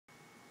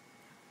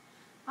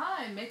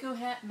Hi, Mako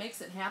makes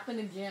it happen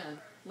again.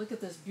 Look at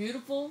this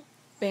beautiful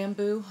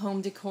bamboo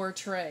home decor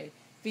tray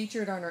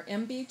featured on our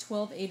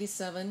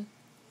MB1287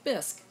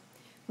 bisque.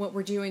 What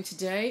we're doing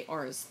today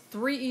are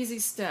 3 easy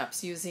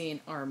steps using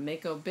our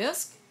Mako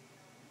bisque,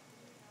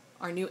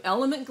 our new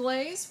element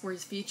glaze. We're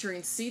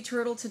featuring sea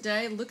turtle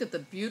today. Look at the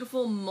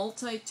beautiful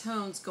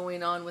multi-tones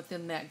going on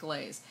within that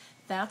glaze.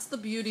 That's the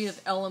beauty of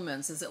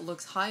elements, is it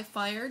looks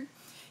high-fired.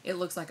 It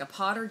looks like a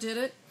potter did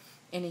it.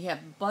 And you have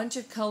a bunch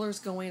of colors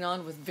going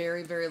on with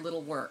very, very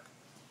little work.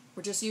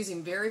 We're just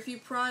using very few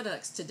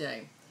products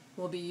today.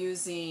 We'll be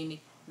using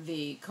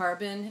the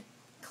clay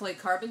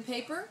carbon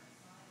paper,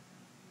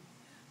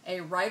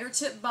 a writer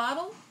tip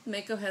bottle.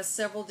 Mako has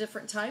several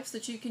different types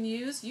that you can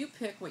use. You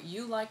pick what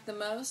you like the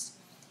most.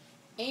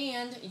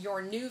 And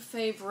your new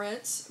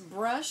favorite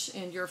brush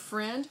and your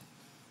friend,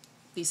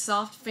 the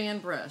soft fan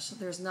brush.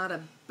 There's not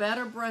a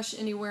better brush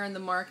anywhere in the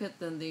market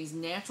than these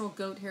natural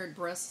goat-haired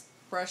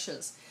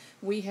brushes.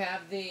 We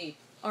have the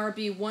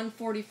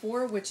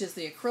RB144, which is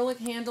the acrylic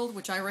handled,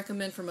 which I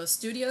recommend for most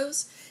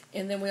studios.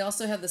 And then we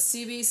also have the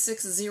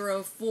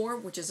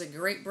CB604, which is a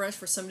great brush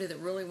for somebody that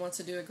really wants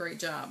to do a great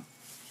job.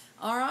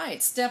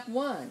 Alright, step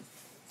 1.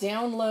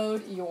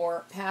 Download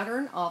your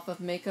pattern off of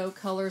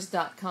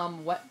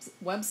MakoColors.com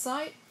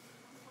website.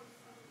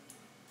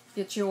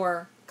 Get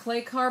your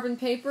clay carbon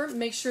paper.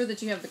 Make sure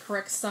that you have the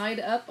correct side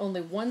up. Only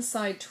one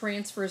side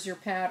transfers your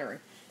pattern.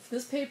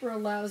 This paper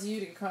allows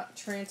you to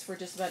transfer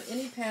just about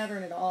any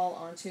pattern at all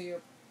onto your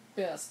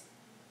bisque.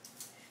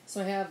 So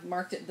I have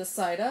marked it this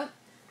side up.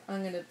 I'm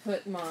going to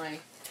put my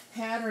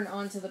pattern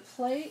onto the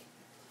plate,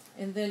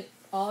 and then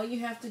all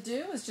you have to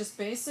do is just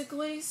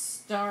basically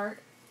start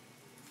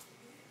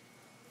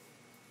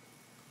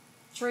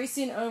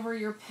tracing over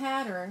your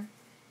pattern,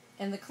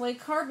 and the clay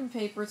carbon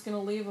paper is going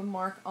to leave a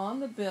mark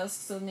on the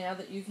bisque, so now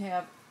that you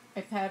have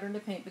a pattern to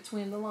paint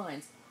between the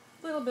lines.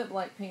 A little bit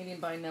like painting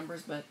by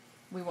numbers, but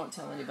we won't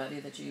tell anybody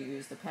that you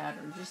used the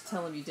pattern. Just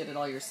tell them you did it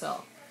all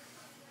yourself.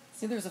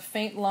 See, there's a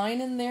faint line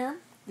in there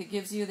that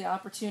gives you the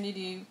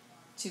opportunity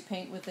to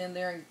paint within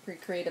there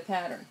and create a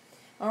pattern.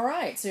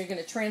 Alright, so you're going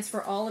to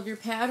transfer all of your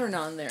pattern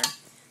on there.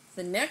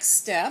 The next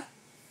step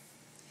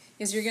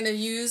is you're going to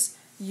use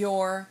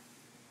your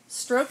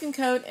Stroke and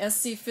Coat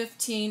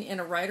SC15 in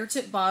a writer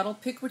tip bottle.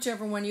 Pick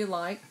whichever one you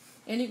like.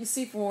 And you can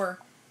see, for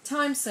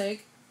time's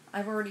sake,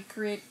 I've already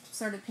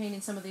started painting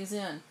some of these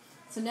in.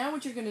 So now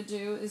what you're going to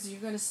do is you're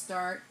going to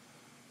start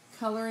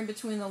coloring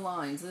between the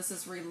lines. This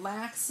is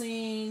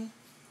relaxing.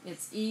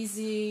 It's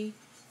easy.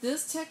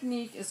 This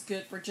technique is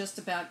good for just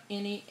about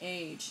any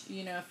age.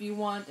 You know, if you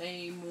want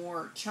a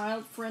more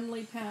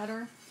child-friendly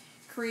pattern,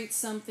 create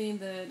something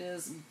that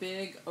is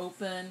big,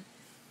 open.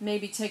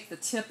 Maybe take the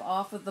tip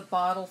off of the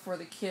bottle for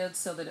the kids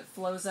so that it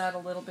flows out a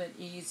little bit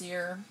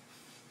easier.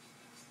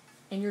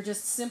 And you're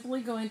just simply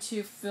going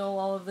to fill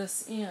all of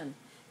this in.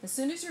 As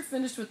soon as you're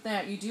finished with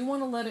that, you do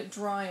want to let it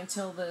dry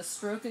until the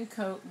Stroke and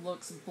Coat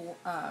looks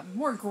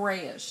more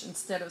grayish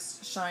instead of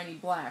shiny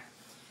black,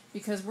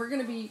 because we're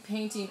going to be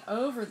painting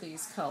over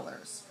these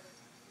colors.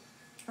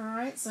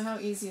 Alright, so how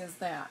easy is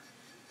that?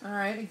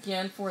 Alright,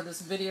 again, for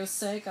this video's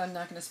sake, I'm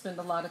not going to spend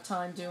a lot of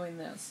time doing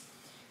this.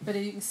 But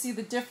you can see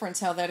the difference,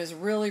 how that is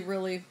really,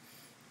 really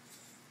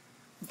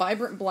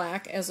vibrant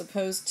black as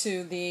opposed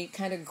to the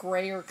kind of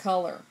grayer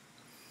color.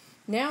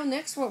 Now,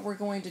 next what we're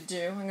going to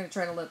do, I'm going to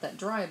try to let that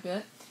dry a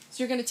bit,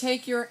 so you're going to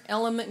take your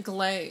element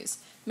glaze.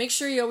 Make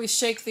sure you always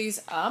shake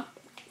these up,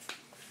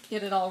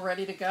 get it all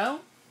ready to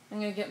go. I'm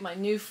going to get my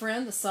new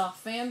friend, the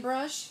soft fan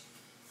brush,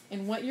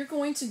 and what you're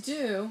going to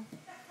do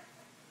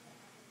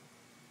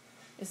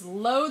is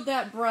load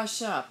that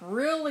brush up,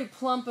 really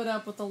plump it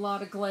up with a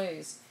lot of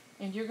glaze,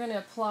 and you're going to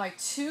apply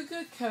 2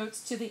 good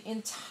coats to the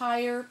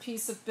entire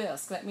piece of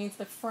bisque. That means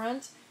the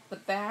front, the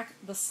back,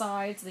 the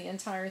sides, the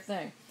entire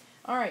thing.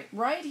 Alright,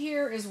 right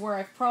here is where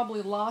I've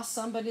probably lost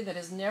somebody that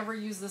has never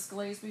used this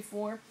glaze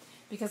before,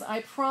 because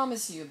I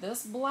promise you,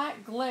 this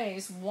black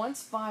glaze,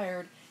 once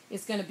fired,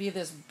 is going to be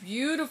this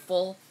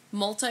beautiful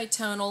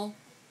multi-tonal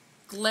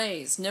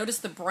glaze. Notice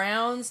the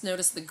browns,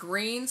 notice the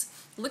greens.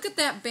 Look at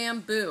that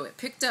bamboo. It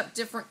picked up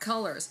different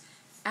colors.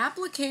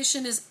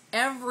 Application is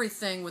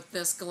everything with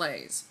this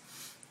glaze.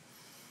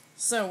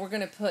 So we're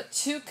going to put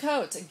 2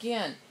 coats.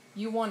 Again,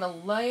 you want to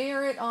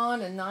layer it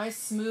on a nice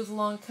smooth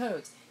long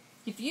coat.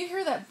 If you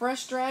hear that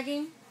brush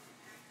dragging,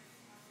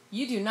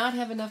 you do not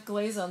have enough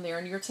glaze on there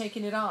and you're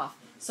taking it off.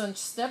 So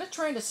instead of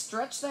trying to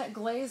stretch that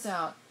glaze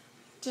out,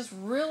 just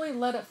really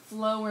let it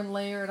flow and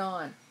layer it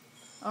on.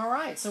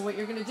 Alright, so what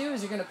you're going to do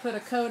is you're going to put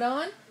a coat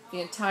on the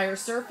entire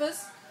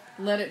surface,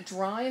 let it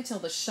dry until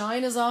the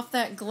shine is off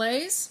that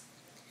glaze,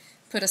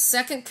 put a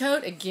second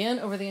coat again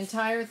over the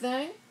entire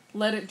thing,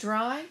 let it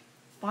dry,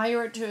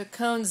 fire it to a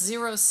cone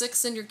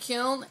 0.6 in your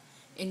kiln,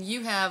 and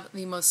you have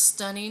the most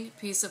stunning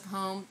piece of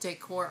home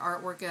decor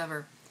artwork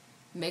ever.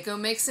 Mako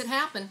makes it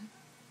happen.